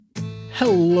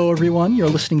Hello, everyone. You're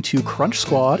listening to Crunch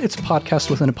Squad. It's a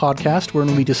podcast within a podcast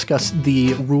wherein we discuss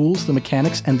the rules, the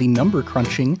mechanics, and the number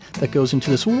crunching that goes into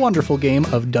this wonderful game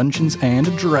of Dungeons and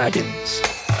Dragons.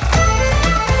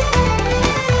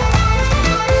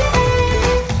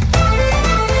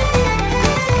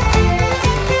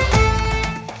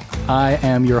 I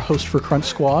am your host for Crunch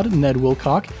Squad, Ned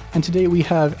Wilcock, and today we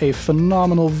have a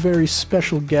phenomenal, very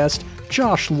special guest,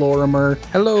 Josh Lorimer.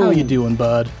 Hello. How you doing,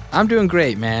 bud? I'm doing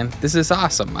great, man. This is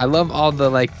awesome. I love all the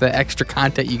extra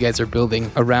content you guys are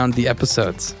building around the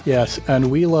episodes. Yes, and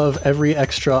we love every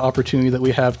extra opportunity that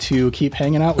we have to keep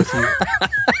hanging out with you.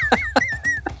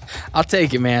 I'll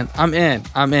take it, man. I'm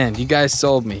in. You guys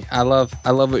sold me. I love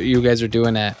what you guys are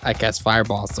doing at Cast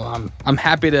Fireball. So I'm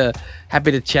happy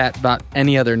to chat about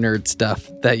any other nerd stuff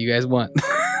that you guys want.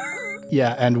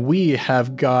 Yeah, and we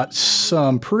have got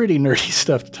some pretty nerdy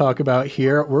stuff to talk about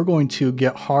here. We're going to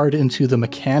get hard into the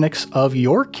mechanics of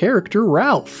your character,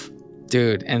 Ralph.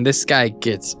 Dude, and this guy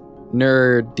gets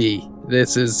nerdy.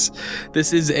 This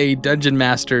is a Dungeon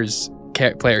Master's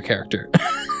player character.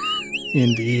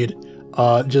 Indeed.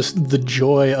 Just the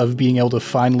joy of being able to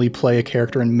finally play a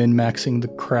character and min-maxing the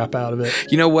crap out of it.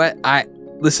 You know what? I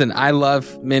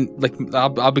love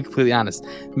I'll be completely honest.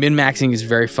 Min-maxing is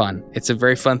very fun. It's a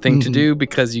very fun thing to do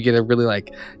because you get to really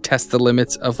test the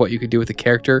limits of what you could do with a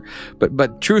character.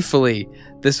 But truthfully,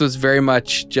 this was very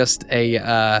much just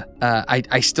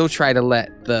I still try to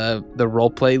let the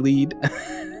roleplay lead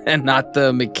and not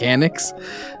the mechanics.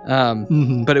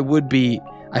 But it would be,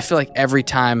 I feel like every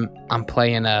time I'm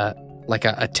playing a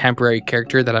temporary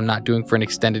character that I'm not doing for an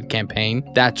extended campaign,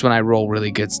 that's when I roll really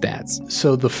good stats.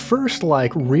 So the first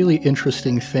really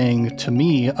interesting thing to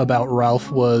me about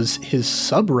Ralph was his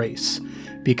subrace,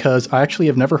 because I actually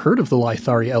have never heard of the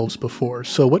Lithari elves before.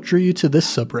 So what drew you to this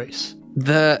subrace?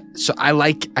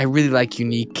 I really like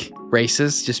unique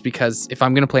races, just because if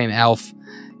I'm going to play an elf,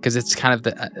 because it's kind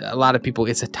of a lot of people,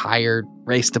 it's a tired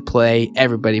race to play.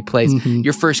 Everybody plays.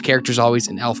 Your first character is always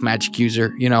an elf magic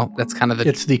user. That's kind of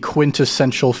it's the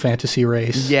quintessential fantasy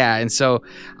race. Yeah, and so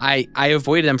I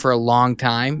avoided them for a long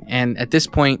time. And at this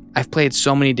point, I've played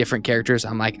so many different characters.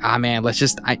 I'm like, man, I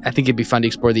think it'd be fun to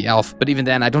explore the elf. But even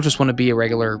then, I don't just want to be a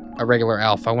regular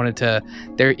elf. I wanted to.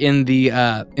 They're in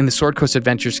the Sword Coast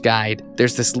Adventures guide.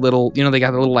 There's this little, they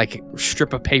got a little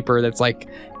strip of paper that's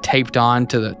taped on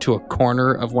to a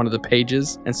corner of one of the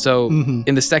pages. And so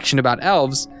in the section about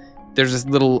elves, there's this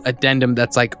little addendum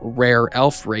that's rare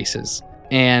elf races.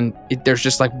 And there's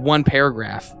just one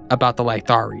paragraph about the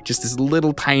Lithari, just this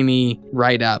little tiny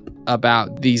write-up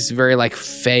about these very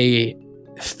fey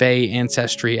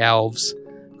ancestry elves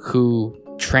who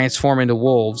transform into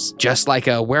wolves, just like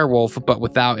a werewolf, but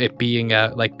without it being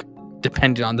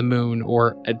dependent on the moon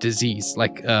or a disease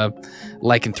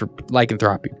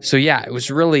lycanthropy. So yeah, it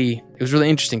was really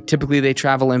interesting. Typically they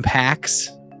travel in packs,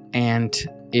 and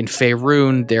in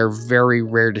Faerun they're very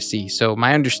rare to see. So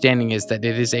my understanding is that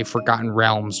it is a Forgotten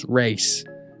Realms race,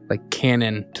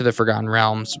 canon to the Forgotten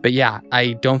Realms. But yeah,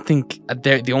 I don't think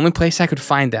the only place I could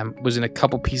find them was in a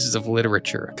couple pieces of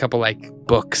literature, a couple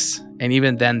books, and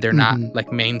even then they're not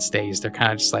mainstays. They're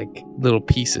kind of just little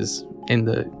pieces in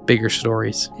the bigger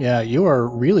stories. Yeah, you are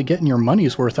really getting your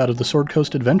money's worth out of the Sword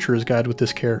Coast Adventurers guide with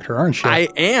this character, aren't you? I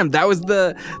am. That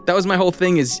was my whole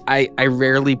thing. Is I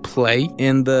rarely play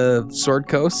in the Sword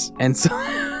Coast, and so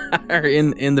or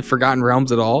in the Forgotten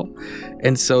Realms at all.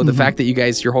 And so the fact that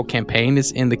your whole campaign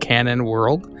is in the canon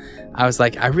world, I was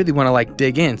I really want to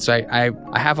dig in. So I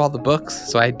have all the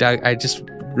books, so I just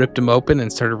ripped them open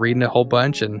and started reading a whole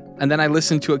bunch, and then I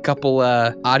listened to a couple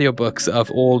audiobooks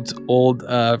of old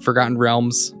Forgotten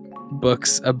Realms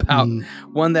books about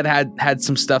one that had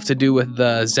some stuff to do with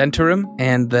the Zhentarim,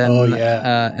 and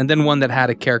then one that had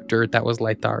a character that was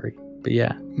Lithari. But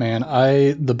yeah, man,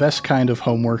 the best kind of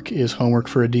homework is homework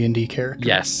for a D&D character.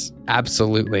 Yes,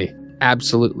 absolutely.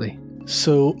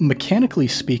 So mechanically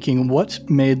speaking, what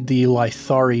made the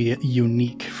Lithari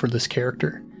unique for this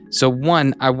character? So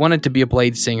one, I wanted to be a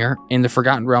blade singer. In the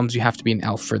Forgotten Realms, you have to be an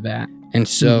elf for that. And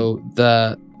so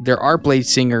there are blade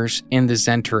singers in the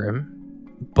Zhentarim,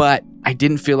 but I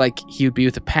didn't feel like he would be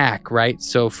with a pack, right?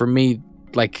 So for me,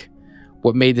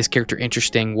 what made this character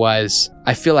interesting was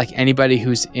I feel like anybody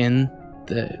who's in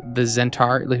the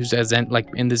Zhentarim,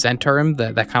 in the Zhentarim,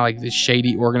 that kind of the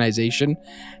shady organization,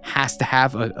 has to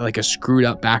have a screwed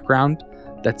up background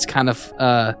that's kind of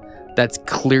that's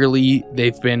clearly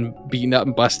they've been beaten up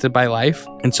and busted by life.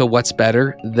 And so what's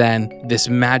better than this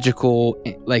magical,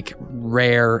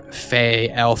 rare fey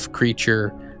elf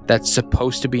creature that's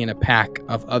supposed to be in a pack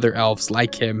of other elves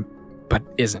like him, but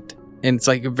isn't. And it's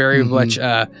very much,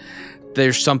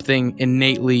 there's something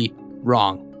innately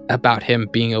wrong about him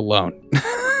being alone.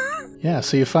 Yeah,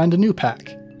 so you find a new pack.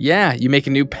 Yeah, you make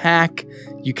a new pack.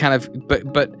 You kind of,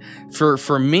 but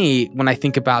for me, when I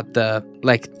think about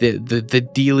the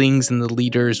dealings and the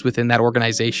leaders within that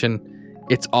organization,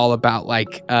 it's all about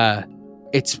like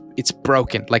it's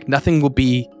broken. Like nothing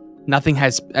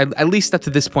has, at least up to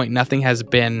this point, nothing has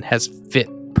fit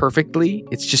perfectly.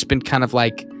 It's just been kind of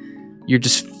like you're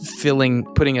just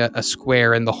putting a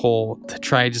square in the hole to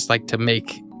try just like to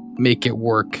make it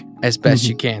work as best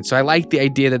you can. So I like the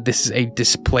idea that this is a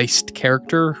displaced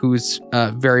character who's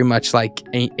very much like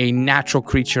a natural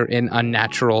creature in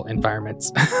unnatural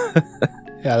environments.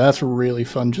 Yeah, that's really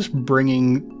fun. Just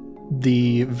bringing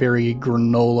the very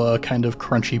granola kind of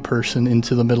crunchy person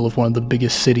into the middle of one of the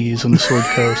biggest cities on the Sword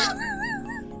Coast.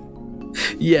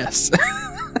 Yes.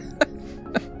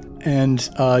 And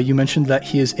you mentioned that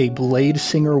he is a Blade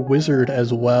Singer Wizard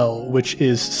as well, which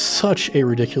is such a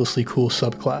ridiculously cool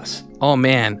subclass. Oh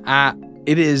man,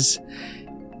 it is.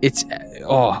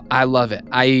 I love it.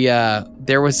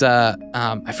 There was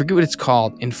I forget what it's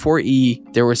called in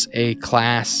 4E. There was a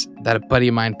class that a buddy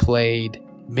of mine played.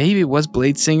 Maybe it was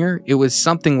Blade Singer. It was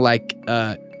something like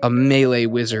a melee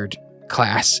wizard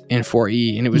class in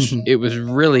 4E, and it was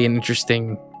really an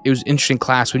interesting. It was an interesting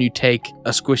class when you take a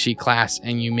squishy class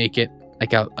and you make it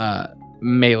like a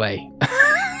melee.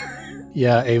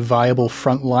 Yeah, a viable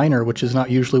frontliner, which is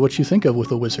not usually what you think of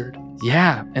with a wizard.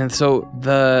 Yeah, and so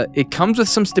it comes with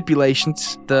some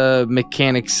stipulations, the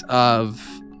mechanics of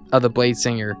the Blade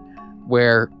Singer,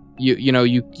 where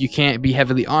you can't be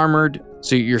heavily armored,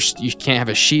 so you can't have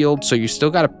a shield, so you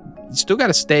still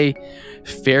gotta stay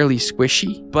fairly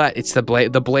squishy. But it's the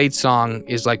blade song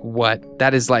is like what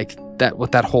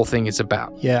that whole thing is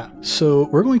about. Yeah, so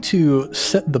we're going to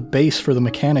set the base for the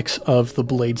mechanics of the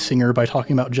Blade Singer by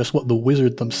talking about just what the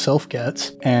wizard themselves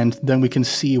gets, and then we can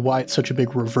see why it's such a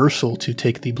big reversal to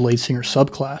take the Blade Singer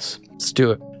subclass. Let's do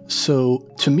it. So,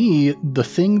 to me, the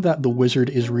thing that the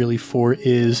wizard is really for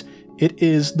is it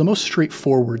is the most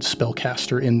straightforward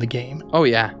spellcaster in the game. Oh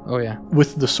yeah.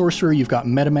 With the sorcerer, you've got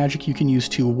meta magic you can use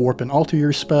to warp and alter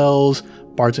your spells.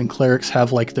 Bards and clerics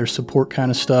have like their support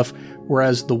kind of stuff.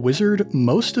 Whereas the wizard,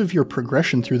 most of your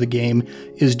progression through the game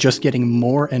is just getting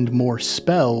more and more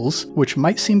spells, which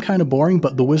might seem kind of boring,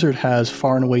 but the wizard has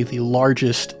far and away the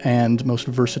largest and most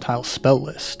versatile spell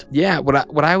list. Yeah,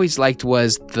 what I always liked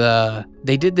was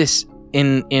they did this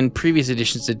in previous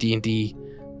editions of D&D.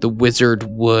 The wizard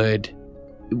would,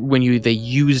 when they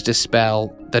used a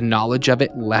spell, the knowledge of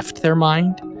it left their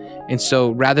mind. And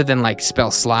so rather than like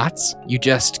spell slots, you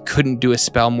just couldn't do a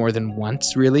spell more than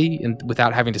once really, and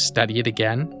without having to study it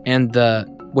again. And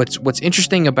what's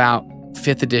interesting about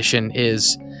 5th edition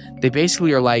is they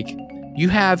basically are like, you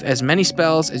have as many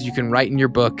spells as you can write in your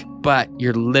book, but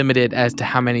you're limited as to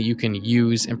how many you can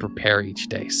use and prepare each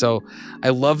day. So I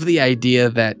love the idea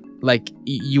that like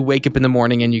you wake up in the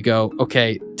morning and you go,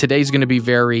 okay, today's going to be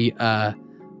very,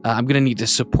 I'm going to need to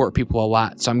support people a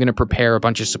lot. So I'm going to prepare a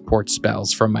bunch of support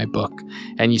spells from my book.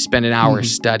 And you spend an hour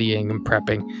studying and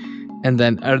prepping. And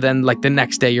then like the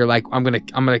next day you're like, I'm going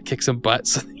to kick some butt.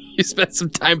 So you spend some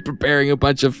time preparing a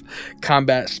bunch of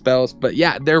combat spells. But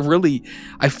yeah,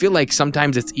 I feel like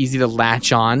sometimes it's easy to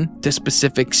latch on to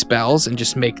specific spells and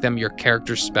just make them your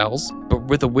character spells. But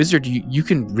with a wizard, you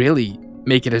can really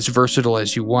make it as versatile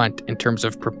as you want in terms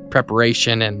of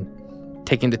preparation and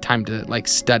taking the time to like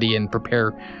study and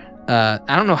prepare. I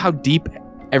don't know how deep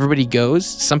everybody goes.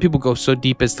 Some people go so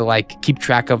deep as to like keep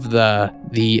track of the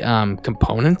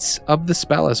components of the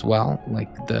spell as well, like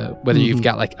whether you've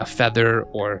got like a feather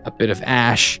or a bit of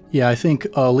ash. Yeah, I think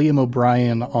Liam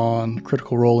O'Brien on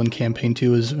Critical Role in Campaign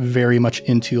 2 is very much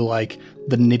into like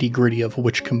the nitty-gritty of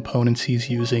which components he's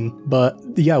using. But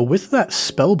yeah, with that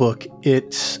spellbook,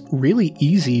 it's really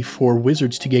easy for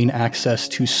wizards to gain access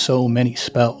to so many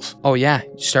spells. Oh yeah,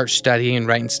 you start studying and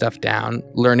writing stuff down,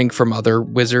 learning from other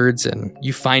wizards, and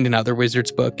you find another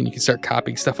wizard's book and you can start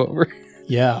copying stuff over.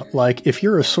 Yeah, like if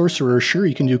you're a sorcerer, sure,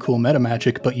 you can do cool meta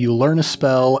magic, but you learn a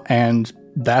spell and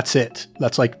that's it.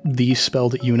 That's like the spell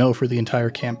that you know for the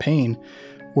entire campaign.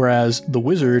 Whereas the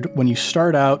wizard, when you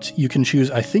start out, you can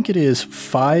choose, I think it is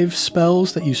 5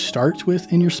 spells that you start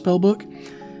with in your spellbook.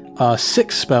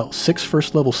 6 spells, 6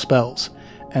 first level spells.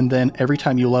 And then every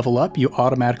time you level up, you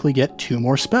automatically get 2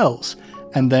 more spells.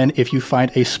 And then if you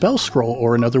find a spell scroll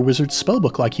or another wizard's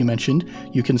spellbook like you mentioned,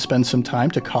 you can spend some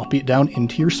time to copy it down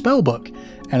into your spellbook.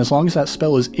 And as long as that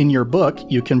spell is in your book,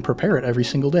 you can prepare it every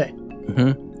single day.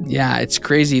 Mm-hmm. Yeah, it's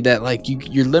crazy that like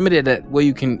you're limited at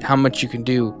how much you can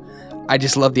do. I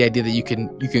just love the idea that you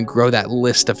can grow that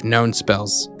list of known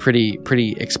spells pretty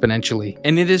exponentially.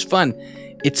 And it is fun.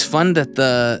 It's fun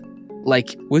that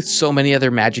like with so many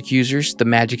other magic users, the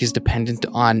magic is dependent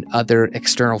on other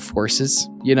external forces,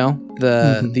 you know,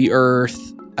 the earth,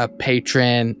 a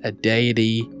patron, a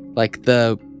deity. Like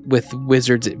with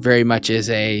wizards, it very much is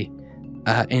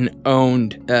an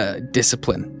owned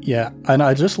discipline. Yeah, and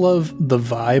I just love the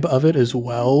vibe of it as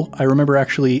well. I remember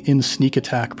actually in Sneak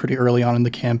Attack pretty early on in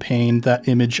the campaign, that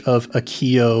image of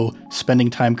Akio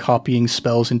spending time copying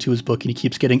spells into his book, and he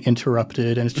keeps getting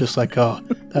interrupted, and it's just like, oh,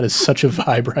 that is such a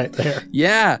vibe right there.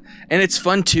 Yeah, and it's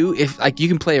fun too if like you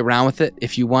can play around with it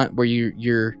if you want, where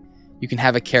you can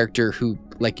have a character who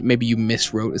like maybe you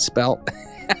miswrote a spell,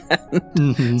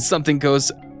 something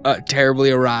goes terribly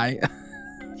awry.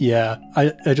 Yeah,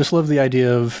 I just love the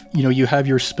idea of, you know, you have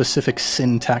your specific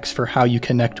syntax for how you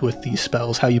connect with these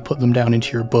spells, how you put them down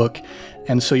into your book.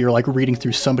 And so you're like reading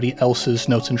through somebody else's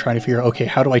notes and trying to figure out, okay,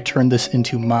 how do I turn this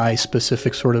into my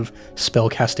specific sort of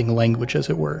spellcasting language,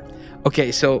 as it were?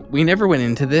 Okay, so we never went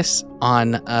into this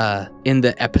on in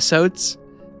the episodes.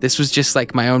 This was just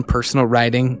like my own personal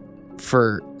writing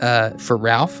for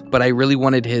Ralph, but I really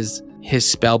wanted his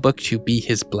spell book to be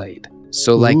his blade.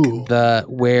 So like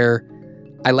where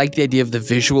I like the idea of the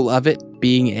visual of it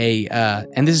being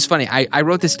and this is funny, I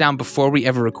wrote this down before we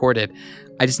ever recorded.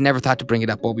 I just never thought to bring it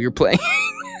up while we were playing.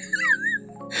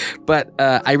 But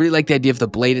I really like the idea of the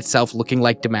blade itself looking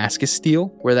like Damascus steel,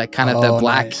 where that kind of the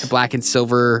black and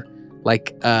silver,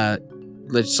 like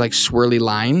just like swirly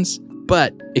lines.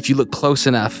 But if you look close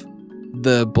enough,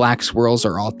 the black swirls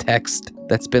are all text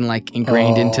that's been like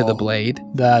ingrained into the blade.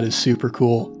 That is super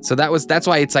cool. So that's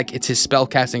why it's like it's his spell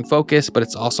casting focus, but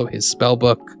it's also his spell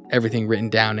book, everything written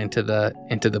down into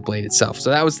the blade itself. So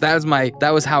that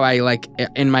was how I like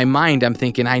in my mind. I'm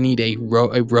thinking I need a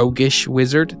roguish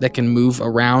wizard that can move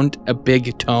around. A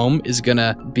big tome is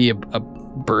gonna be a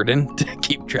burden to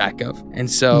keep track of, and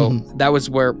so that was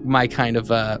where my kind of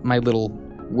my little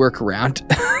workaround.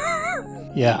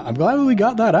 Yeah, I'm glad we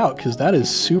got that out, because that is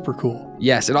super cool.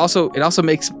 Yes, it also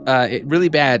makes it really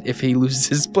bad if he loses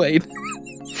his blade.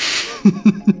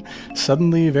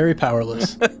 Suddenly very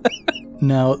powerless.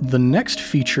 Now, the next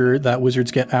feature that wizards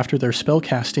get after their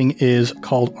spellcasting is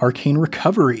called Arcane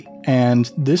Recovery. And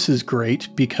this is great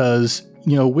because,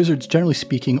 you know, wizards, generally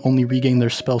speaking, only regain their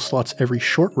spell slots every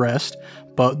short rest.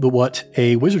 But what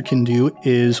a wizard can do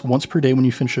is once per day when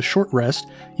you finish a short rest,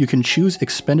 you can choose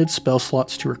expended spell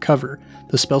slots to recover.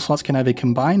 The spell slots can have a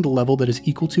combined level that is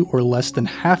equal to or less than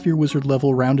half your wizard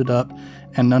level rounded up,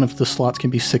 and none of the slots can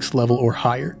be 6th level or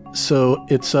higher. So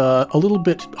it's a little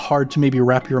bit hard to maybe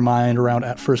wrap your mind around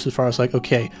at first as far as like,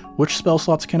 okay, which spell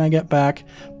slots can I get back?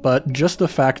 But just the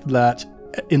fact that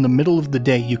in the middle of the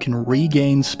day, you can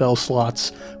regain spell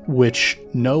slots, which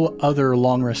no other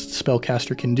long rest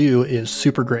spellcaster can do, is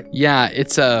super great. Yeah,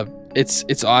 it's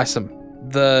awesome.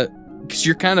 Because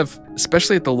you're kind of,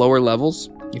 especially at the lower levels,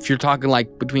 if you're talking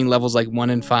like between levels like 1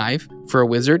 and 5 for a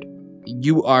wizard,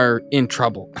 you are in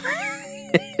trouble.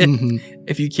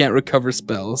 If you can't recover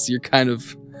spells, you're kind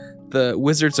of, the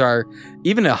wizards are,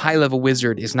 even a high level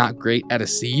wizard is not great at a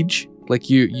siege. Like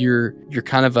you're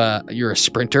kind of you're a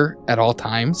sprinter at all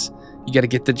times. You got to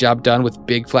get the job done with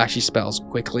big flashy spells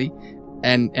quickly,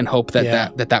 and hope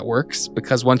that works.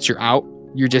 Because once you're out,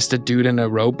 you're just a dude in a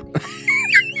robe.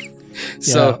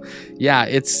 So yeah,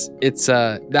 it's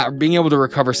that being able to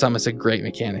recover some is a great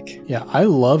mechanic. Yeah, I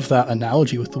love that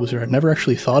analogy with the wizard. I've never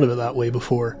actually thought of it that way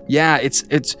before. Yeah, it's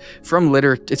from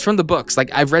it's from the books. Like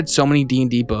I've read so many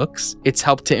D&D books. It's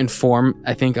helped to inform,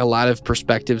 I think, a lot of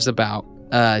perspectives about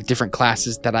different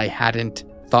classes that I hadn't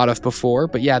thought of before.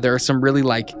 But yeah, there are some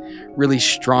really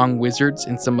strong wizards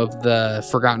in some of the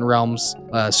Forgotten Realms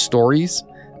stories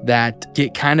that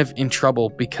get kind of in trouble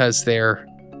because they're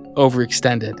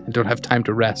overextended and don't have time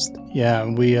to rest. Yeah,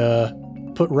 we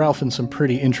put Ralph in some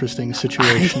pretty interesting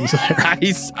situations there.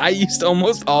 I used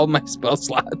almost all my spell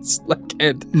slots,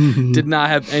 and did not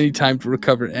have any time to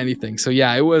recover anything. So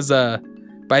yeah, it was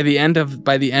by the end of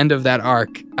that arc,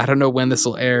 I don't know when this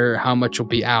will air, how much will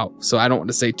be out, so I don't want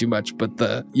to say too much.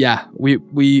 But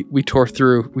we tore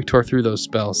through those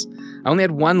spells. I only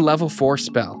had one level 4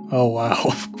 spell. Oh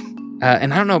wow.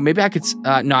 And I don't know, maybe I could,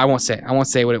 no, I won't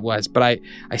say what it was, but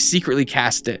I secretly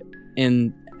cast it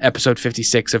in episode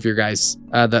 56 of your guys,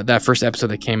 that first episode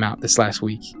that came out this last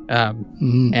week.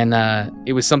 And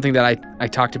it was something that I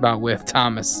talked about with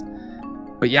Thomas.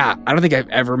 But yeah, I don't think I've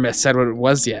ever said what it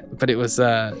was yet, but it was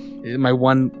my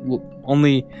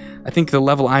only, I think the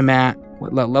level I'm at,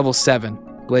 level 7,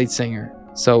 Blade Singer.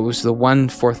 So it was the one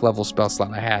 4th level spell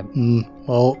slot I had.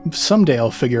 Well, someday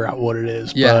I'll figure out what it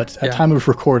is, but at time of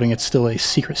recording, it's still a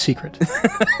secret.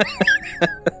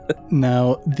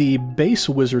 Now, the base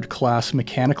wizard class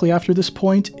mechanically after this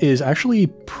point is actually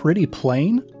pretty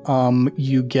plain.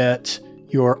 You get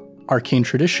your Arcane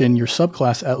Tradition, your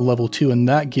subclass, at level 2, and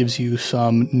that gives you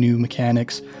some new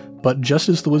mechanics. But just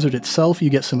as the wizard itself, you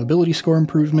get some ability score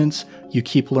improvements, you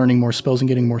keep learning more spells and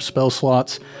getting more spell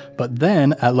slots, but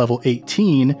then at level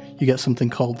 18, you get something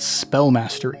called Spell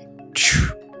Mastery.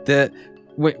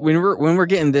 When we're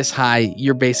getting this high,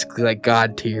 you're basically like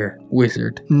God tier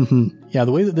wizard. Yeah,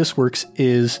 the way that this works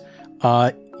is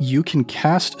you can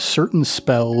cast certain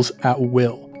spells at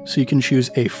will. So you can choose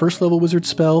a 1st level wizard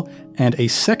spell and a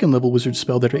 2nd level wizard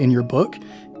spell that are in your book,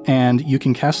 and you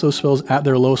can cast those spells at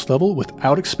their lowest level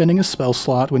without expending a spell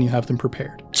slot when you have them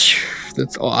prepared.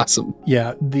 That's awesome.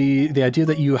 Yeah, the idea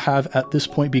that you have at this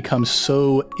point becomes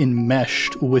so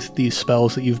enmeshed with these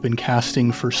spells that you've been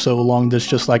casting for so long that's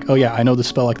just like, oh yeah, I know the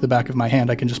spell like the back of my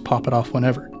hand, I can just pop it off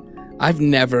whenever. I don't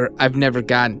think I've ever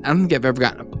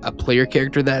gotten a player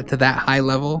character to that high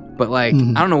level, but like,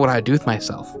 I don't know what I'd do with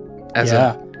myself as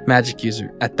a Magic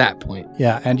user at that point.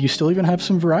 Yeah, and you still even have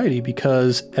some variety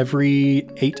because every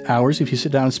 8 hours, if you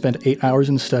sit down and spend 8 hours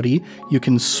in study, you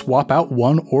can swap out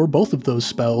one or both of those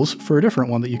spells for a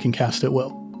different one that you can cast at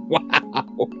will.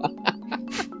 Wow.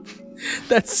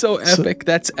 That's so epic.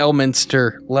 That's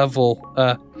Elminster level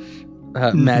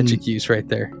magic use right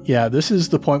there. Yeah, this is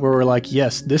the point where we're like,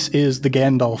 yes, this is the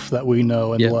Gandalf that we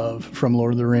know and love from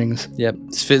Lord of the Rings. Yep,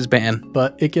 it's Fizzban.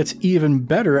 But it gets even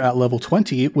better at level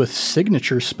 20 with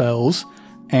signature spells,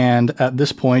 and at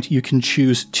this point you can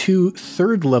choose 2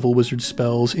 3rd level wizard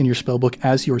spells in your spellbook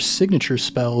as your signature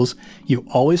spells. You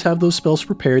always have those spells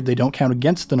prepared. They don't count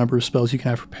against the number of spells you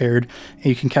can have prepared, and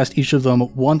you can cast each of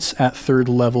them once at 3rd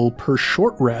level per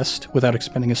short rest without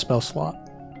expending a spell slot.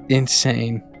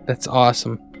 Insane. That's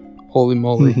awesome. Holy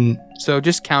moly. So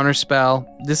just counterspell,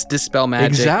 just dispel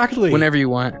magic. Exactly. Whenever you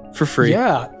want, for free.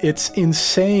 Yeah, it's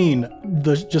insane.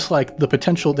 Just like the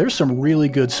potential, there's some really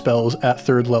good spells at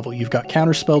 3rd level. You've got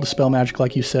counterspell, dispel magic,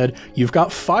 like you said. You've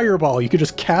got fireball. You could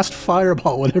just cast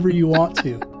fireball whenever you want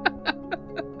to.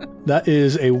 That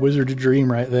is a wizard dream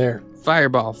right there.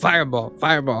 Fireball.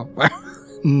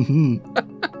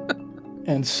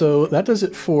 And so that does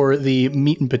it for the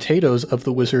meat and potatoes of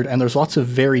the wizard, and there's lots of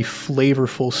very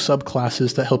flavorful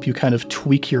subclasses that help you kind of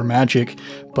tweak your magic,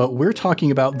 but we're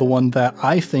talking about the one that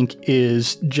I think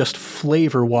is just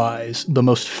flavor-wise the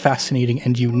most fascinating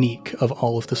and unique of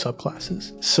all of the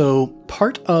subclasses. So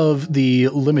part of the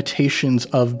limitations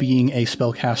of being a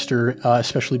spellcaster,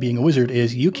 especially being a wizard,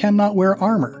 is you cannot wear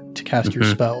armor to cast your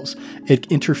spells.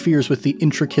 It interferes with the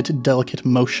intricate, delicate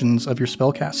motions of your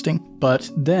spellcasting.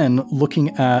 But then,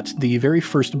 looking at the very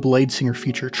first Bladesinger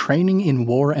feature, Training in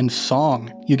War and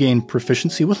Song, you gain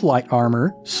proficiency with light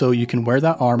armor, so you can wear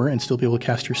that armor and still be able to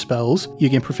cast your spells. You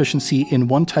gain proficiency in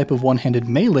one type of one-handed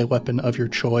melee weapon of your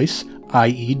choice,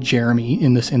 i.e. Jeremy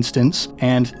in this instance,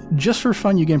 and just for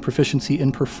fun you gain proficiency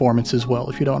in performance as well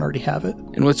if you don't already have it.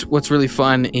 And what's really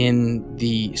fun in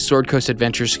the Sword Coast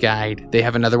Adventures Guide, they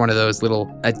have another one of those little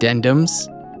addendums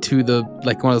to the,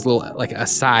 like one of those little like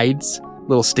asides,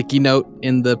 little sticky note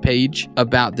in the page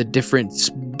about the different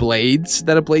blades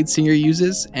that a Bladesinger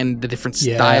uses and the different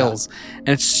styles, and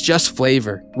it's just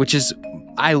flavor, which is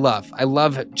I love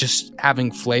just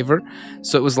having flavor.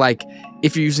 So it was like,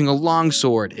 if you're using a long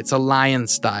sword, it's a lion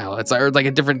style. It's like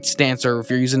a different stance. Or if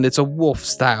you're using, it's a wolf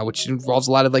style, which involves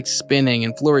a lot of like spinning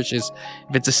and flourishes.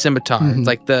 If it's a scimitar, it's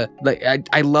like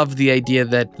I love the idea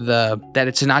that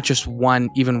it's not just one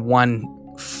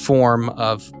form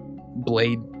of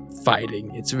blade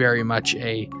fighting. It's very much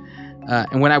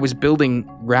and when I was building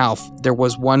Ralph, there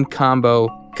was one combo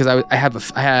because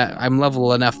I'm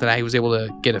level enough that I was able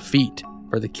to get a feat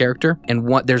for the character, and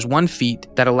there's one feat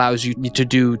that allows you to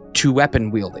do 2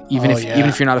 weapon wielding, even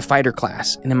if you're not a fighter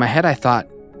class. And in my head, I thought,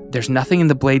 there's nothing in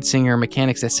the Bladesinger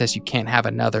mechanics that says you can't have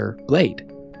another blade.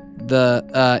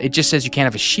 It just says you can't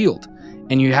have a shield,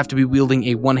 and you have to be wielding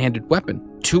a one-handed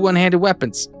weapon. 2 one-handed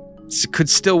weapons could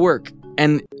still work,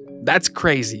 and that's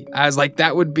crazy. I was like,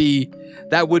 that would be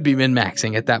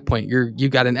min-maxing at that point. You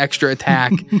got an extra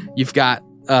attack, you've got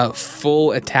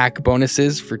full attack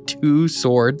bonuses for 2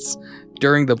 swords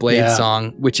during the Blade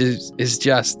Song, which is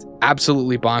just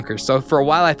absolutely bonkers. So for a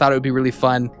while I thought it would be really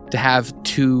fun to have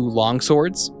 2 long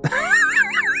swords.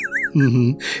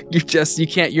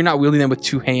 You're not wielding them with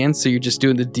 2 hands, so you're just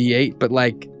doing the D8, but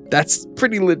like that's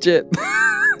pretty legit.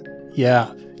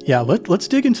 Yeah, let's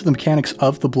dig into the mechanics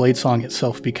of the Blade Song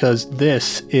itself, because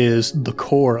this is the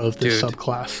core of this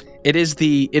subclass. It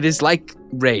is like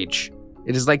Rage.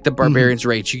 It is like the Barbarian's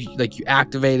Rage. You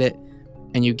activate it,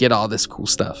 and you get all this cool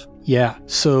stuff. Yeah,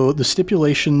 so the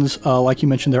stipulations, like you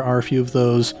mentioned, there are a few of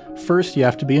those. First, you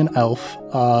have to be an elf.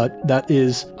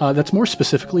 That's more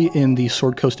specifically in the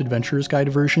Sword Coast Adventures Guide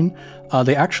version.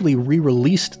 They actually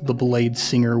re-released the Blade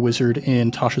Singer Wizard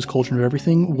in Tasha's Cauldron of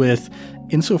Everything with,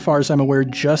 insofar as I'm aware,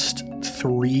 just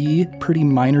 3 pretty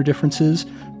minor differences.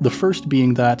 The first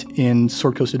being that in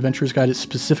Sword Coast Adventures Guide, it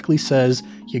specifically says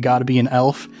you gotta be an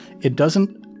elf. It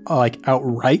doesn't,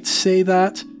 outright say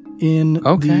that in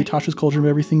the Tasha's Cauldron of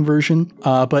Everything version,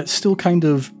 but still kind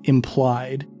of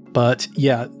implied. But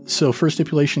yeah, so first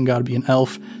stipulation, gotta be an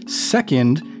elf.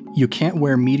 Second, you can't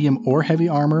wear medium or heavy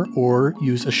armor or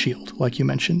use a shield, like you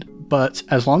mentioned. But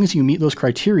as long as you meet those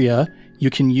criteria, you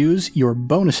can use your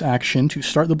bonus action to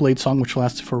start the Blade Song, which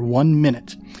lasts for 1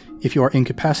 minute. If you are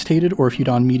incapacitated, or if you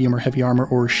don medium or heavy armor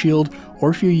or a shield,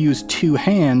 or if you use 2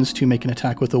 hands to make an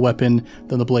attack with a weapon,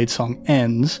 then the Blade Song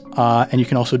ends. And you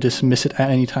can also dismiss it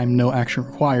at any time, no action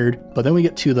required. But then we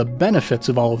get to the benefits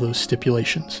of all of those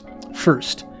stipulations.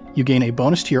 First, you gain a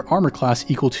bonus to your armor class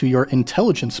equal to your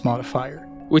intelligence modifier.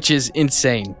 Which is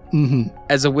insane. Mm-hmm.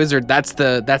 As a wizard, that's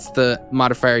the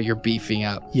modifier you're beefing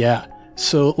up. Yeah.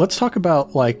 So let's talk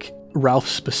about, Ralph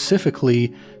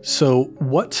specifically. So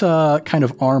what kind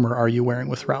of armor are you wearing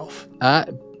with Ralph?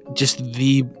 Just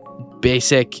the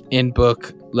basic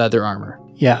in-book leather armor.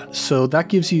 Yeah, so that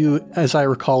gives you, as I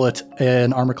recall it,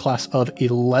 an armor class of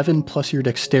 11 plus your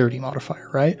dexterity modifier,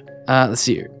 right? Let's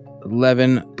see here.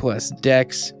 11 plus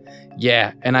dex.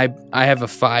 Yeah, and I have a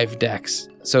 5 dex.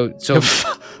 So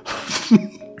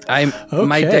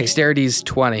my dexterity is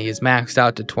 20. It's maxed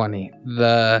out to 20.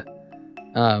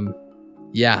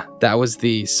 Yeah, that was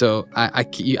so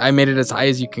I made it as high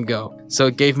as you can go. So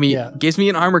it gives me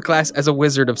an armor class as a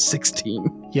wizard of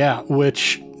 16. Yeah,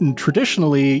 which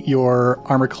traditionally your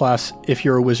armor class, if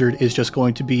you're a wizard, is just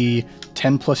going to be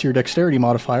 10 plus your dexterity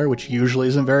modifier, which usually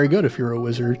isn't very good if you're a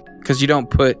wizard. Because you don't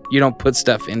put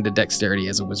stuff into dexterity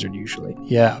as a wizard usually.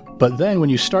 Yeah, but then when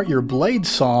you start your Blade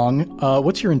Song,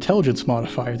 what's your intelligence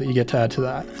modifier that you get to add to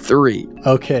that? 3.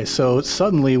 Okay, so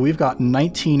suddenly we've got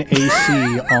 19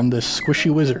 AC on this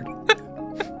squishy wizard.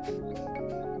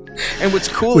 And what's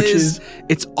cool is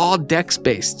it's all dex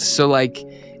based. So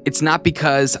it's not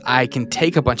because I can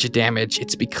take a bunch of damage.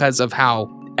 It's because of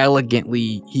how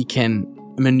elegantly he can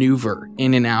maneuver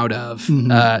in and out of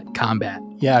combat.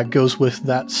 Yeah, it goes with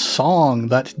that song,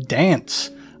 that dance.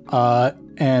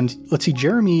 And let's see,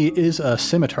 Jeremy is a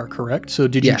scimitar, correct? So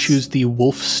did you choose the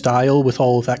wolf style with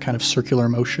all of that kind of circular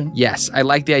motion? Yes, I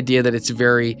like the idea that it's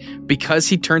because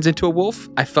he turns into a wolf,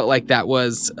 I felt like that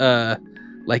was a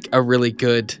really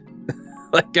good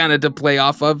kind of to play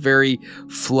off of, very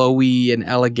flowy and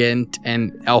elegant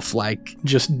and elf-like.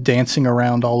 Just dancing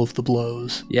around all of the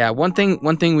blows. Yeah, one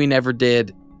thing we never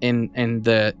did in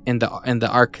the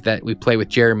arc that we play with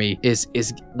Jeremy is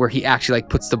where he actually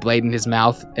puts the blade in his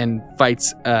mouth and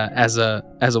fights as a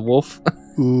wolf.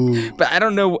 Ooh. But I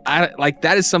don't know,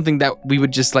 that is something that we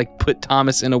would just put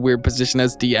Thomas in a weird position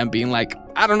as DM, being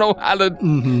I don't know how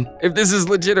to if this is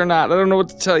legit or not. I don't know what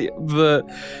to tell you.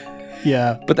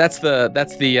 Yeah. But that's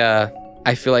the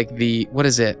I feel like what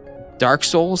is it? Dark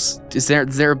Souls? Is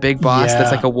there a big boss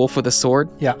that's like a wolf with a sword?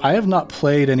 Yeah, I have not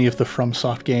played any of the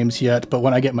FromSoft games yet, but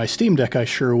when I get my Steam Deck, I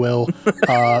sure will.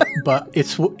 But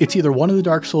it's either one of the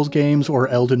Dark Souls games or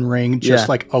Elden Ring, just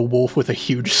like a wolf with a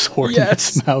huge sword in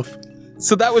its mouth.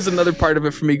 So that was another part of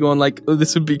it for me going oh,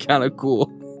 this would be kind of cool.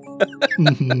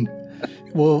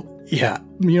 Well, yeah,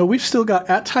 we've still got,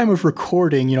 at time of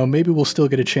recording, maybe we'll still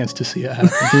get a chance to see it happen.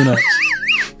 Who knows?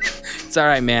 It's all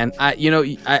right, man.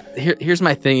 Here's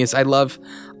my thing is I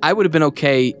would have been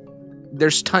okay.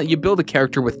 You build a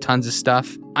character with tons of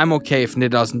stuff. I'm okay if it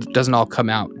doesn't all come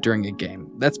out during a game.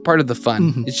 That's part of the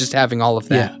fun. It's just having all of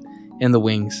that in the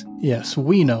wings. Yes,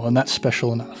 we know, and that's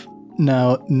special enough.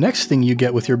 Now, next thing you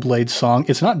get with your Blade Song,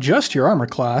 it's not just your armor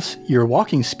class. Your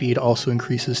walking speed also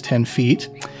increases 10 feet.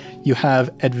 You have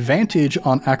advantage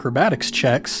on acrobatics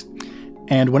checks,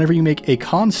 and whenever you make a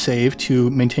con save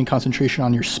to maintain concentration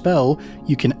on your spell,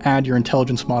 you can add your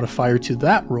intelligence modifier to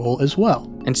that roll as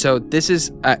well. And so this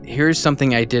is here's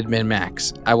something I did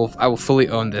min-max. I will fully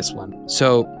own this one.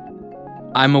 So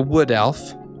I'm a wood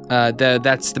elf.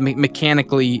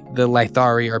 Mechanically the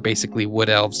Lithari are basically wood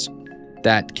elves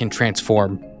that can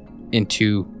transform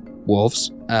into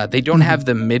wolves. They don't have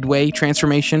the midway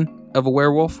transformation of a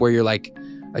werewolf where you're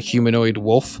a humanoid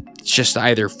wolf. It's just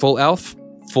either full elf,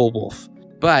 full wolf.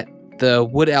 But the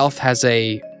wood elf has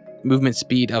a movement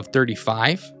speed of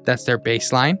 35. That's their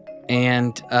baseline.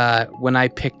 And when I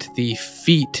picked the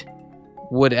feat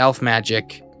wood elf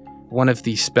magic, one of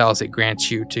the spells it grants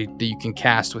you that you can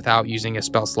cast without using a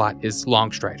spell slot is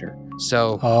Longstrider.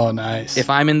 So oh, nice. if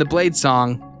I'm in the Blade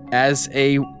Song as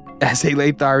a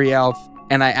Leithari elf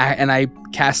and I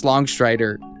cast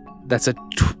Longstrider,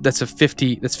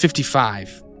 that's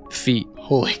 55 feet.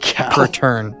 Holy cow. Per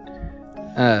turn.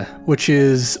 Which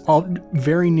is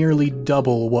very nearly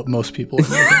double what most people are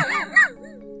making.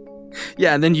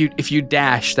 Yeah, and then if you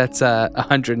dash, that's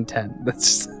 110.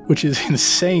 Which is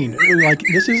insane. Like,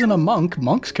 this isn't a monk.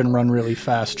 Monks can run really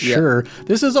fast, sure.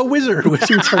 This is a wizard.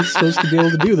 Wizards are supposed to be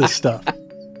able to do this stuff.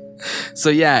 So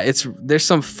yeah, there's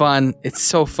some fun. It's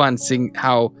so fun seeing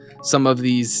how some of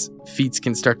these feats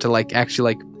can start to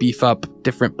actually beef up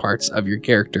different parts of your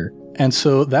character. And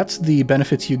so that's the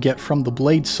benefits you get from the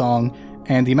Blade Song,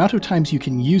 and the amount of times you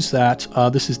can use that.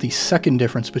 This is the second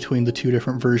difference between the two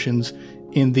different versions.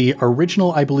 In the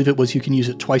original, I believe it was you can use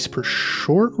it twice per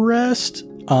short rest.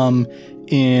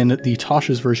 In the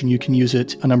Tasha's version, you can use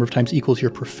it a number of times equal to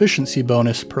your proficiency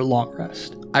bonus per long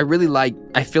rest. I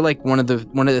feel like one of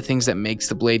the things that makes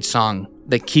the Blade Song,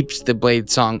 that keeps the Blade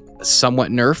Song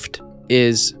somewhat nerfed,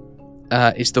 is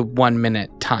the 1 minute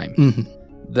time.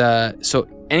 Mm-hmm. So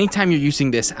anytime you're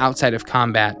using this outside of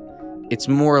combat, it's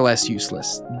more or less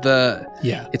useless.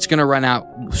 It's going to run out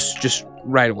just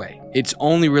right away. It's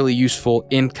only really useful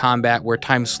in combat where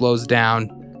time slows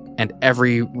down and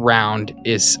every round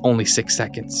is only 6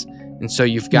 seconds. And so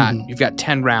you've got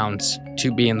 10 rounds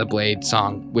to be in the Blade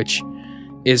Song, which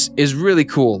is really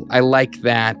cool. I like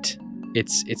that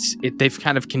they've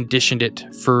kind of conditioned it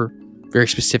for very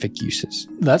specific uses.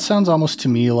 That sounds almost to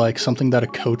me like something that a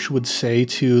coach would say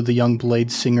to the young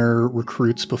Blade Singer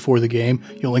recruits before the game.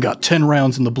 You only got 10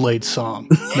 rounds in the Blade Song.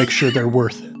 Make sure they're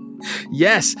worth it.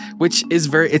 Yes, which is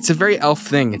it's a very elf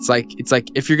thing. It's like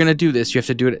if you're going to do this, you have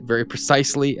to do it very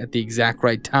precisely at the exact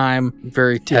right time,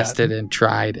 very tested and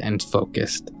tried and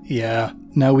focused. Yeah.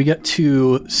 Now we get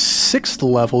to 6th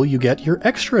level, you get your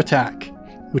extra attack,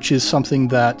 which is something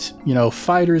that,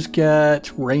 fighters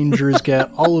get, rangers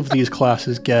get, all of these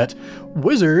classes get.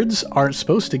 Wizards aren't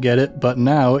supposed to get it, but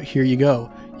now here you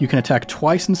go. You can attack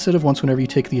twice instead of once whenever you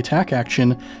take the attack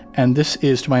action, and this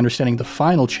is, to my understanding, the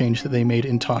final change that they made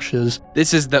in Tasha's.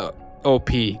 This is the OP.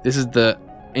 This is the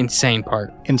insane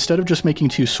part. Instead of just making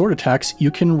 2 sword attacks, you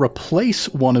can replace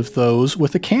one of those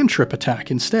with a cantrip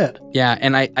attack instead. Yeah,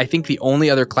 and I think the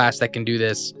only other class that can do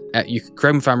this, you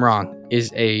correct me if I'm wrong,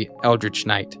 is a Eldritch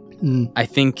Knight. I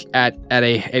think at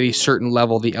a certain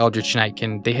level, the Eldritch Knight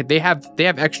they have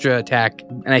extra attack,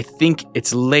 and I think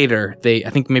it's later. I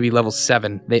think maybe level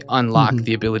 7 they unlock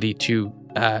the ability to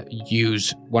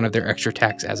use one of their extra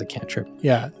attacks as a cantrip.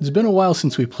 Yeah, it's been a while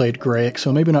since we played Greyek,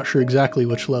 so maybe not sure exactly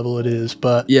which level it is,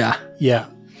 but yeah,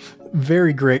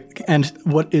 very great. And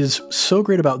what is so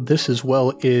great about this as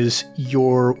well is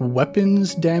your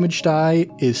weapons damage die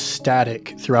is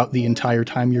static throughout the entire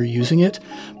time you're using it,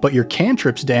 but your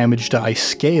cantrip's damage die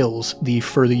scales the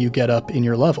further you get up in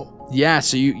your level. Yeah,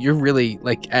 so you're really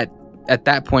at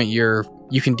that point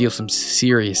you can deal some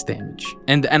serious damage.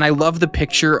 And I love the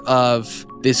picture of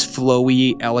this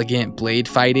flowy, elegant blade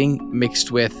fighting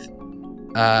mixed with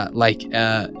a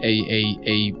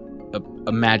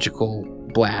magical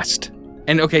blast.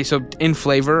 And okay, so in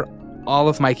flavor, all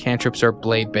of my cantrips are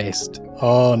blade based.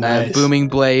 Oh, nice. Booming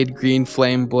blade, green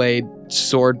flame blade,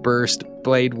 sword burst,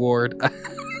 blade ward.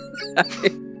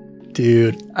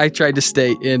 Dude, I tried to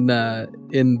stay in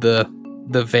the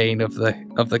vein of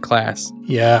the class.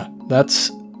 Yeah,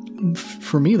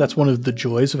 for me, that's one of the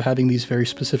joys of having these very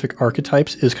specific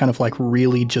archetypes, is kind of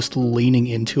really just leaning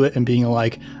into it and being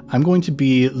like, I'm going to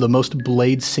be the most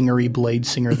blade singer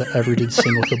that ever did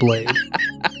sing with a blade.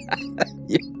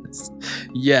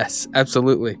 Yes,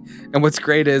 absolutely. And what's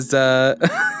great is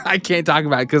I can't talk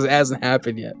about it because it hasn't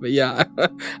happened yet. But yeah,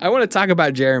 I want to talk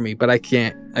about Jeremy, but I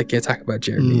can't talk about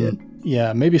Jeremy yet.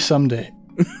 Yeah, maybe someday.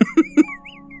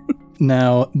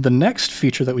 Now, the next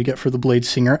feature that we get for the Blade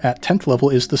Singer at 10th level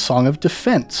is the Song of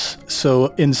Defense. So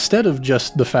instead of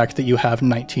just the fact that you have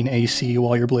 19 AC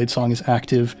while your Blade Song is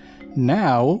active,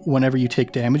 now, whenever you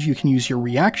take damage, you can use your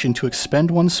reaction to expend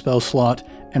one spell slot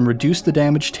and reduce the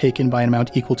damage taken by an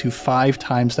amount equal to 5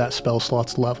 times that spell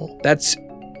slot's level. That's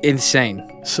insane.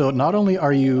 So not only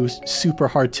are you super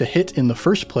hard to hit in the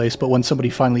first place, but when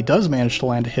somebody finally does manage to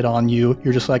land a hit on you,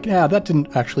 you're just like, yeah, that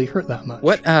didn't actually hurt that much.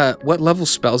 What level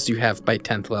spells do you have by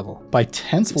 10th level? By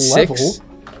 10th level,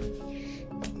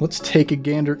 let's take a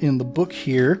gander in the book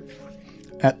here.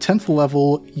 At 10th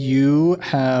level, you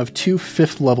have 2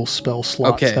 5th level spell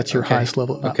slots. Okay, that's your highest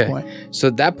level at that point. So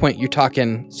at that point, you're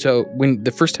talking, so when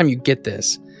the first time you get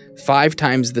this, 5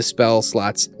 times the spell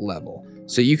slot's level.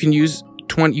 So you can use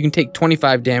You can take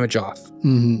 25 damage off.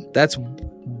 Mm-hmm. That's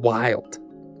wild.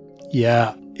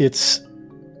 Yeah,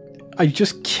 I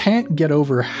just can't get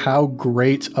over how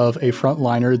great of a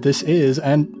frontliner this is,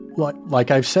 and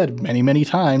like I've said many, many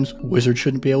times, Wizards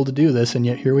shouldn't be able to do this, and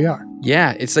yet here we are.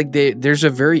 Yeah, it's like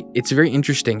it's very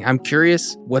interesting. I'm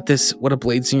curious what a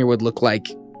Bladesinger would look like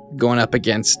going up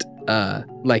against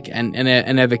like an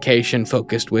evocation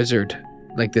focused wizard,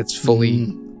 like that's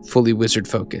fully wizard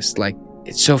focused. Like,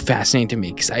 it's so fascinating to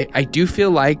me because I do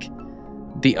feel like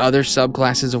the other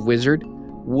subclasses of wizard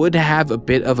would have a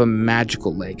bit of a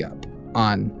magical leg up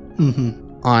on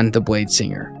the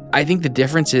Bladesinger. I think the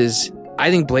difference is I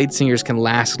think Bladesingers can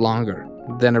last longer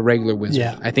than a regular wizard.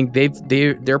 Yeah. I think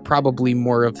they're probably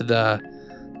more of the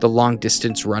long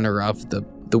distance runner of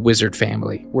the wizard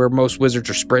family, where most wizards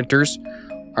or sprinters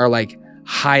are like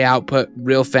high output,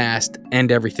 real fast,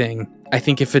 and everything. I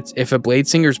think if a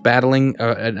Bladesinger's battling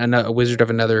a wizard of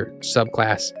another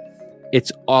subclass,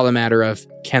 it's all a matter of,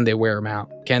 can they wear him out?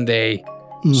 Can they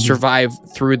survive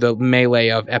through the melee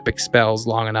of epic spells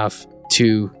long enough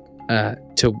to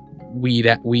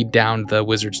weed down the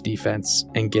wizard's defense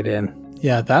and get in?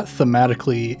 Yeah, that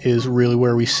thematically is really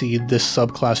where we see this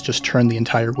subclass just turn the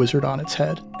entire wizard on its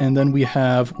head. And then we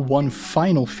have one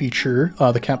final feature.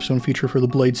 The capstone feature for the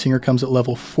Bladesinger comes at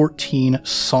level 14,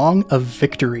 Song of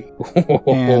Victory.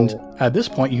 And at this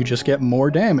point, you just get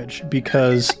more damage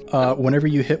because whenever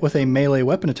you hit with a melee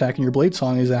weapon attack and your Blade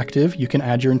Song is active, you can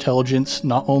add your intelligence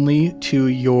not only to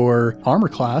your armor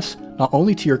class, not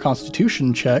only to your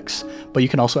constitution checks, but you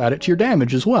can also add it to your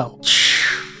damage as well.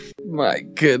 My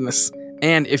goodness.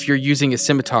 And if you're using a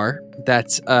scimitar,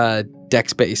 that's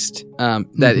dex-based.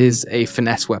 That is a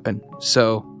finesse weapon.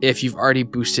 So if you've already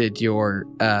boosted your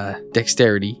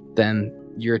dexterity, then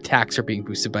your attacks are being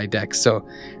boosted by dex. So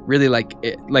really,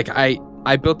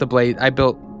 I built the blade. I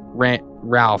built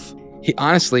Ralph.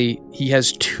 He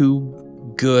has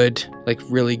two good,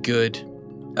 really good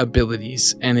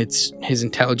abilities, and it's his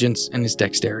intelligence and his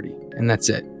dexterity, and that's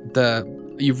it. With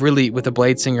the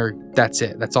Bladesinger, that's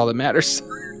it. That's all that matters.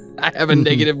 I have a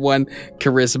 -1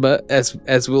 charisma,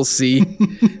 as we'll see.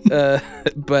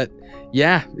 But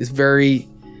yeah, it's very,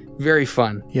 very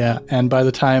fun. Yeah, and by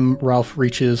the time Ralph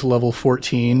reaches level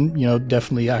 14,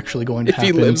 definitely actually going to happen.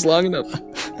 If he lives long enough.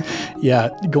 Yeah,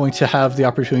 going to have the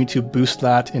opportunity to boost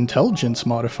that intelligence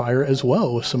modifier as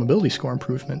well with some ability score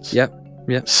improvements. Yep.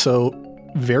 So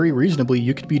very reasonably,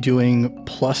 you could be doing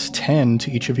 +10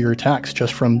 to each of your attacks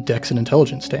just from dex and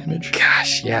intelligence damage.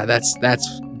 Gosh, yeah, that's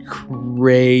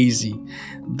crazy.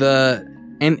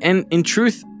 And in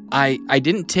truth, I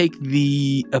didn't take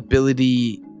the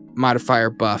ability modifier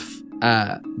buff.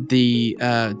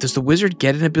 Does the wizard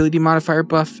get an ability modifier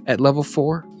buff at level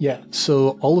 4? Yeah,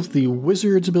 so all of the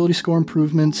wizard's ability score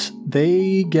improvements,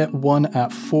 they get one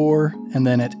at 4, and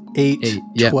then at 8,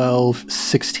 12,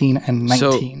 16, and 19.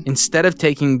 So instead of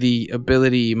taking the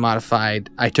ability modified,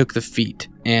 I took the feat,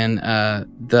 and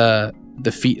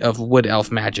the feat of Wood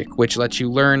Elf magic, which lets you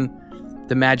learn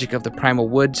the magic of the primal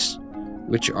woods,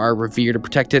 which are revered and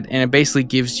protected, and it basically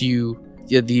gives you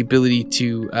the ability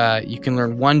to you can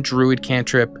learn one druid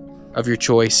cantrip of your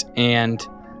choice and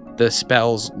the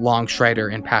spells Long Strider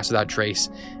and Pass Without Trace,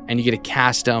 and you get to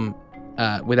cast them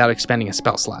without expending a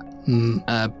spell slot.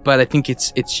 But I think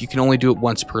it's you can only do it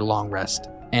once per long rest,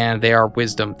 and they are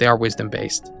wisdom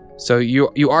based. So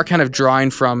you are kind of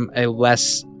drawing from a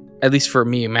less, at least for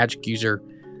me, a magic user,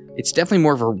 it's definitely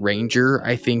more of a ranger,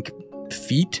 I think,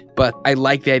 feat. But I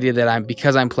like the idea that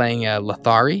because I'm playing a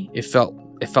Lethari, it felt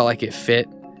like it fit.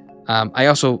 I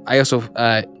also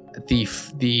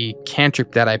the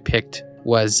cantrip that I picked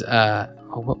was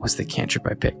what was the cantrip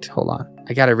I picked? Hold on,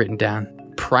 I got it written down.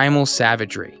 Primal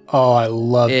Savagery. Oh, I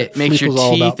love it. It makes your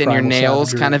teeth and your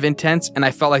nails kind of intense, and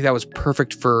I felt like that was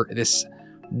perfect for this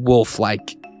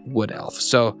wolf-like wood elf.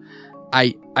 So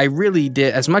I really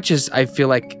did, as much as I feel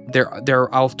like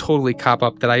I'll totally cop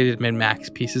up that I did min-max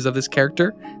pieces of this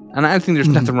character, and I think there's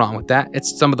nothing wrong with that.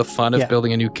 It's some of the fun of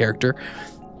building a new character.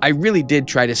 I really did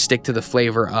try to stick to the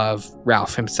flavor of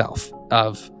Ralph himself,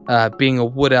 of being a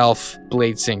wood elf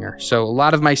Bladesinger. So a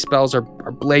lot of my spells are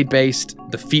blade based.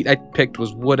 The feat I picked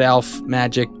was wood elf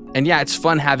magic, and yeah, it's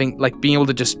fun having being able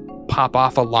to just pop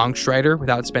off a Long Strider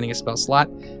without spending a spell slot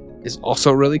is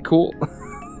also really cool.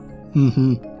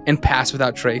 And Pass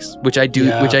Without Trace, which I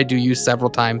do use several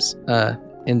times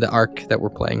in the arc that we're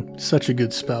playing. Such a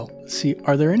good spell. Let's see,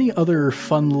 are there any other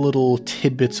fun little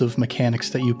tidbits of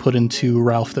mechanics that you put into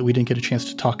Ralph that we didn't get a chance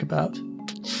to talk about?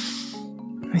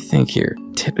 Let me think here.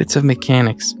 Tidbits of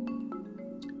mechanics.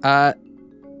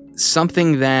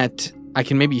 Something that I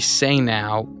can maybe say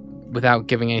now without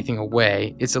giving anything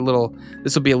away, this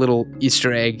will be a little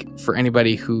Easter egg for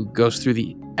anybody who goes through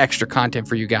the extra content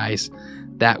for you guys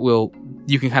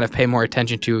you can kind of pay more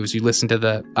attention to as you listen to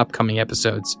the upcoming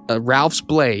episodes. Ralph's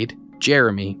blade,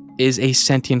 Jeremy, is a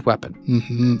sentient weapon.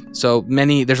 Mm-hmm. So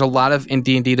there's a lot of, in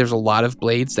D&D, there's a lot of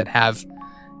blades that have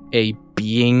a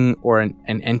being or an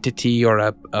entity or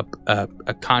a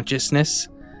consciousness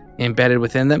embedded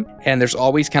within them. And there's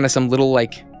always kind of some little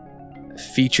like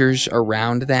features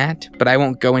around that, but I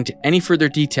won't go into any further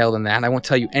detail than that. I won't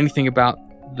tell you anything about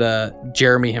the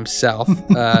Jeremy himself,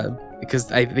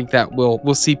 because I think that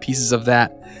we'll see pieces of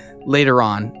that later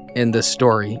on in the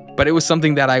story. But it was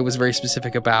something that I was very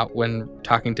specific about when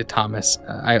talking to Thomas.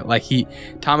 He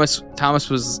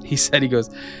goes,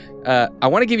 I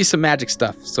want to give you some magic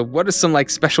stuff. So what is some like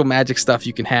special magic stuff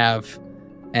you can have?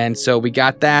 And so we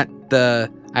got that.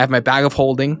 I have my bag of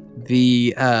holding,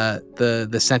 the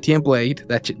sentient blade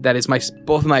that is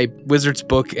both my wizard's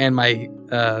book and my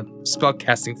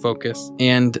spellcasting focus,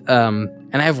 and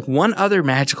I have one other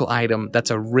magical item that's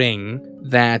a ring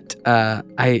that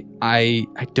I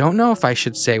don't know if I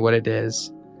should say what it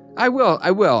is. I will.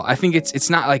 I think it's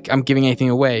not like I'm giving anything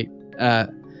away,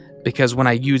 because when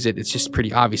I use it, it's just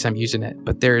pretty obvious I'm using it.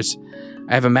 But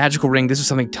I have a magical ring. This is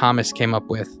something Thomas came up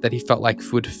with that he felt like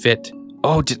would fit.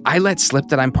 Oh, did I let slip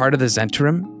that I'm part of the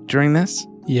Zhentarim during this?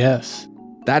 Yes.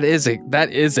 That is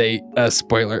a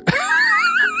spoiler.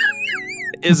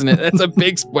 Isn't it? That's a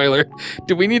big spoiler.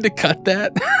 Do we need to cut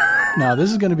that? No,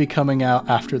 this is going to be coming out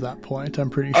after that point, I'm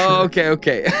pretty sure. Oh,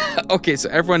 okay. Okay, so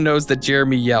everyone knows that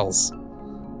Jeremy yells.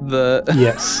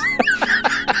 Yes.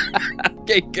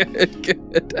 Okay, good.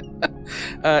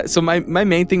 So my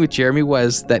main thing with Jeremy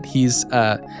was that he's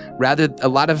rather a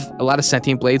lot of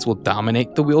sentient blades will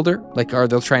dominate the wielder, or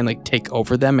they'll try and like take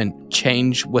over them and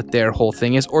change what their whole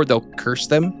thing is, or they'll curse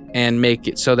them and make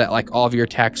it so that like all of your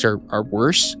attacks are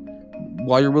worse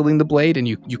while you're wielding the blade, and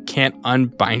you can't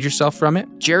unbind yourself from it.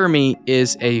 Jeremy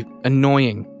is a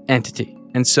annoying entity,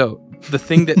 and so the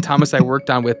thing that Thomas and I worked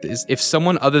on with is if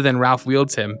someone other than Ralph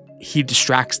wields him, he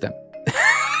distracts them.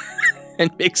 And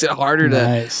makes it harder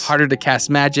to cast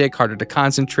magic, harder to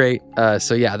concentrate.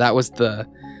 So yeah, that was the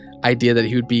idea, that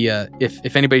he would be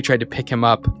if anybody tried to pick him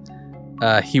up,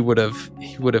 he would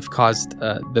have caused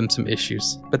them some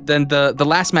issues. But then the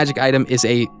last magic item is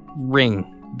a ring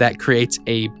that creates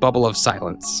a bubble of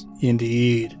silence.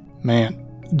 Indeed, man,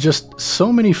 just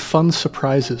so many fun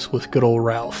surprises with good old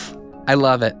Ralph. I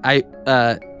love it.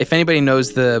 If anybody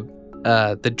knows the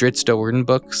Drizzt Do'Urden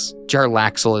books,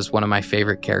 Jarlaxle is one of my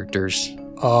favorite characters.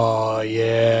 Oh,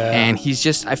 yeah. And I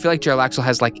feel like Jarlaxle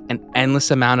has like an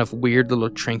endless amount of weird little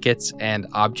trinkets and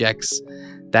objects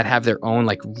that have their own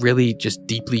like really just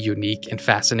deeply unique and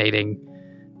fascinating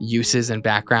uses and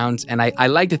backgrounds. And I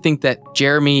like to think that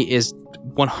Jeremy is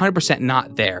 100%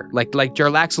 not there. Like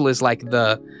Jarlaxle is like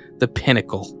the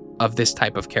pinnacle of this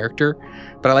type of character,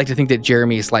 but I like to think that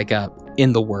Jeremy is like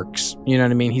in the works. You know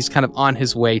what I mean? He's kind of on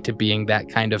his way to being that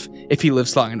kind of, if he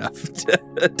lives long enough,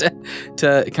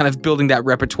 to kind of building that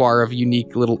repertoire of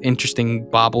unique little interesting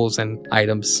baubles and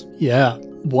items. Yeah.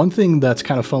 One thing that's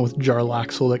kind of fun with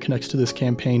Jarlaxle that connects to this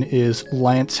campaign is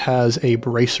Lance has a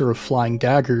bracer of flying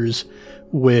daggers,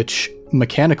 which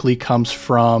mechanically comes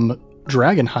from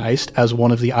Dragon Heist as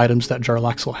one of the items that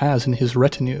Jarlaxle has in his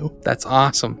retinue. That's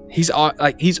awesome. He's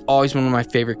always one of my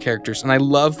favorite characters, and I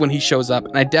love when he shows up.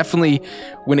 And I definitely,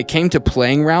 when it came to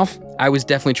playing Ralph, I was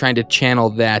definitely trying to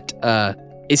channel that.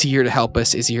 Is he here to help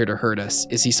us? Is he here to hurt us?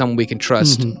 Is he someone we can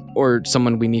trust, or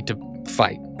someone we need to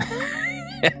fight?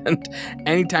 And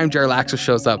anytime Jarlaxle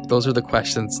shows up, those are the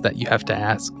questions that you have to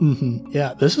ask. Mm-hmm.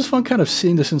 Yeah, this is fun kind of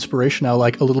seeing this inspiration now,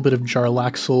 like a little bit of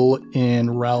Jarlaxle in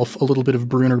Ralph, a little bit of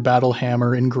Brunner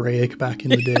Battlehammer in Greyek back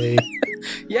in the day.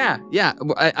 Yeah.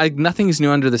 Nothing is new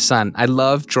under the sun. I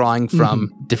love drawing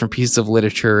from different pieces of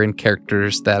literature and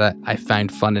characters that I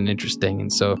find fun and interesting.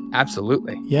 And so,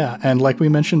 absolutely. Yeah, and like we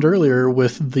mentioned earlier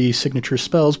with the signature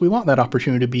spells, we want that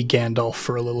opportunity to be Gandalf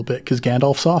for a little bit, because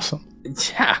Gandalf's awesome.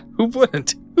 Yeah, who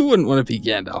wouldn't? Who wouldn't want to be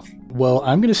Gandalf? Well,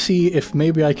 I'm going to see if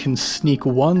maybe I can sneak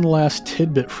one last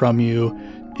tidbit from you.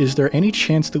 Is there any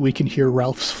chance that we can hear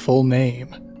Ralph's full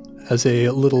name as a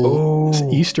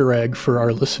little Easter egg for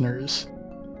our listeners?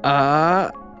 Did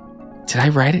I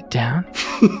write it down?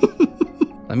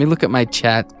 Let me look at my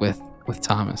chat with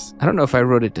Thomas. I don't know if I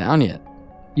wrote it down yet.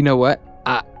 You know what?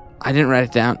 I didn't write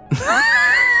it down.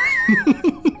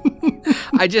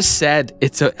 I just said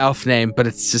it's an elf name, but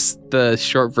it's just the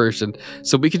short version.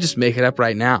 So we could just make it up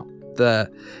right now.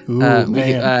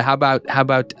 How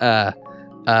about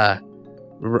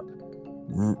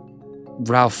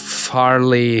Ralph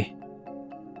Farley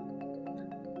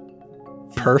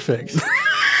Perfect.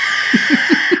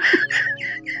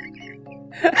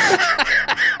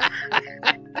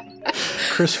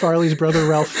 Chris Farley's brother,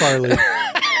 Ralph Farley.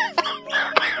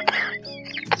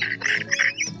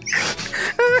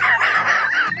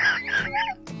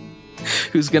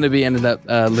 Who's going to be ended up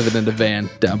living in a van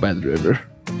down by the river,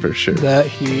 for sure. That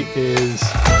he is.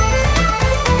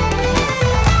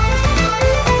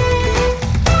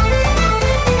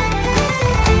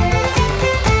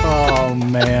 Oh,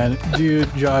 man.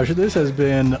 Dude, Josh, this has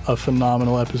been a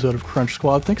phenomenal episode of Crunch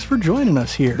Squad. Thanks for joining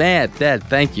us here. Dad,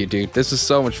 thank you, dude. This is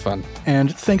so much fun.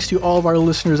 And thanks to all of our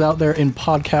listeners out there in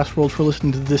podcast world for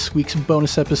listening to this week's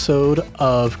bonus episode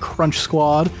of Crunch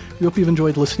Squad. We hope you've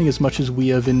enjoyed listening as much as we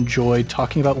have enjoyed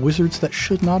talking about wizards that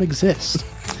should not exist.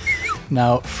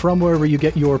 Now, from wherever you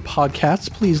get your podcasts,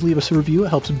 please leave us a review. It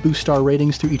helps boost our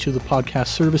ratings through each of the podcast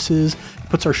services,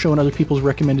 puts our show in other people's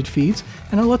recommended feeds,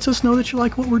 and it lets us know that you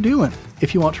like what we're doing.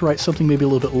 If you want to write something maybe a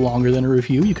little bit longer than a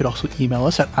review, you could also email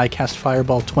us at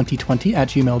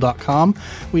icastfireball2020@gmail.com.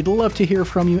 We'd love to hear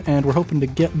from you, and we're hoping to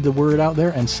get the word out there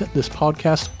and set this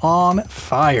podcast on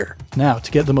fire. Now,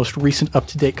 to get the most recent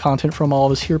up-to-date content from all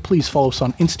of us here, please follow us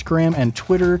on Instagram and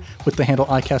Twitter with the handle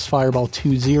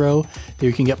icastfireball20. There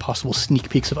you can get possible sneak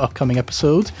peeks of upcoming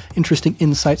episodes, interesting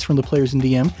insights from the players in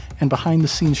DM, and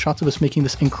behind-the-scenes shots of us making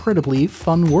this incredibly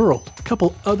fun world. A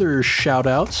couple other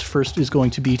shout-outs. First is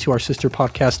going to be to our sister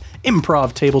podcast,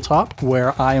 Improv Tabletop,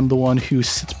 where I am the one who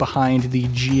sits behind the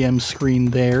GM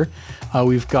screen there.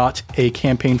 We've got a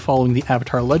campaign following the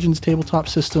Avatar Legends tabletop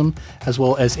system, as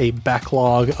well as a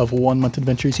backlog of one-month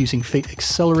adventures using Fate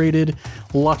Accelerated.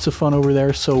 Lots of fun over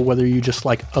there, so whether you just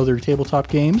like other tabletop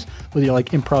games, whether you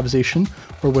like improvisation,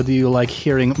 or whether you like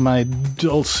hearing my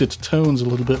dulcet tones a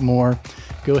little bit more,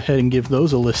 go ahead and give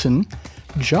those a listen.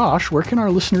 Josh, where can our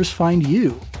listeners find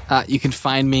you? You can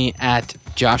find me at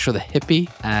Joshua the Hippie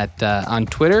on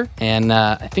Twitter, and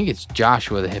I think it's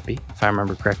Joshua the Hippie, if I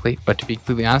remember correctly. But to be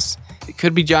completely honest, it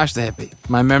could be Josh the Hippie.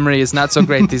 My memory is not so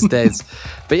great these days.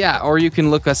 But yeah, or you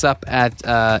can look us up at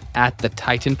the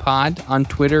Titan Pod on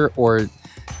Twitter, or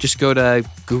just go to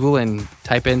Google and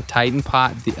type in Titan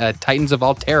Pod, the Titans of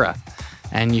Altera,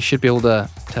 and you should be able to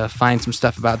find some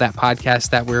stuff about that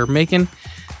podcast that we're making.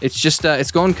 It's just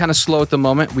it's going kind of slow at the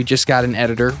moment. We just got an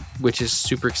editor, which is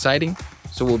super exciting.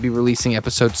 So we'll be releasing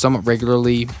episodes somewhat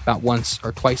regularly, about once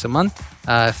or twice a month,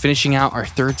 finishing out our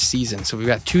third season. So we've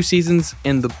got 2 seasons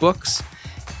in the books.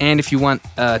 And if you want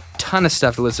a ton of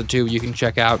stuff to listen to, you can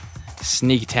check out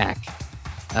Sneak Attack,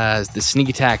 the Sneak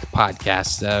Attack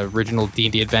podcast, original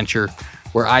D&D adventure,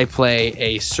 where I play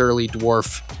a surly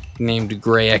dwarf named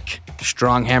Grayek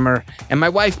Stronghammer, and my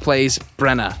wife plays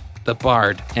Brenna, the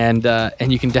bard. And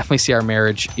you can definitely see our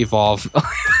marriage evolve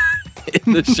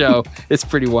in the show. It's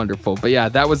pretty wonderful. But yeah,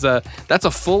 that's a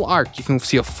full arc. You can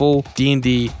see a full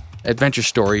D&D adventure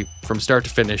story from start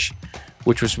to finish,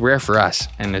 which was rare for us,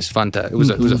 and it's fun to. It was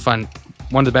a fun,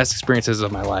 one of the best experiences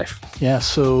of my life. Yeah,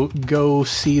 so go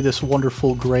see this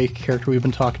wonderful Gray character we've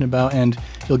been talking about, and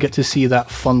you'll get to see that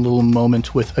fun little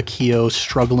moment with Akio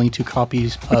struggling to copy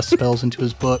spells into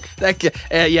his book.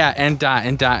 And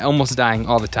almost dying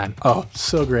all the time. Oh,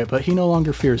 so great, but he no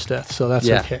longer fears death, so that's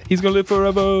okay. He's gonna live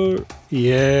forever.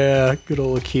 Yeah, good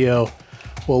old Akio.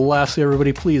 Well, lastly,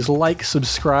 everybody, please like,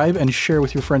 subscribe, and share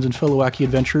with your friends and fellow wacky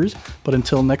adventurers. But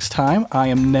until next time, I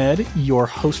am Ned, your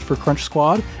host for Crunch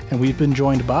Squad, and we've been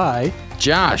joined by...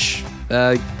 Josh,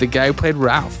 the guy who played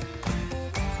Ralph.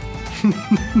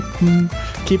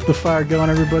 Keep the fire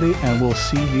going, everybody, and we'll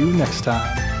see you next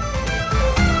time.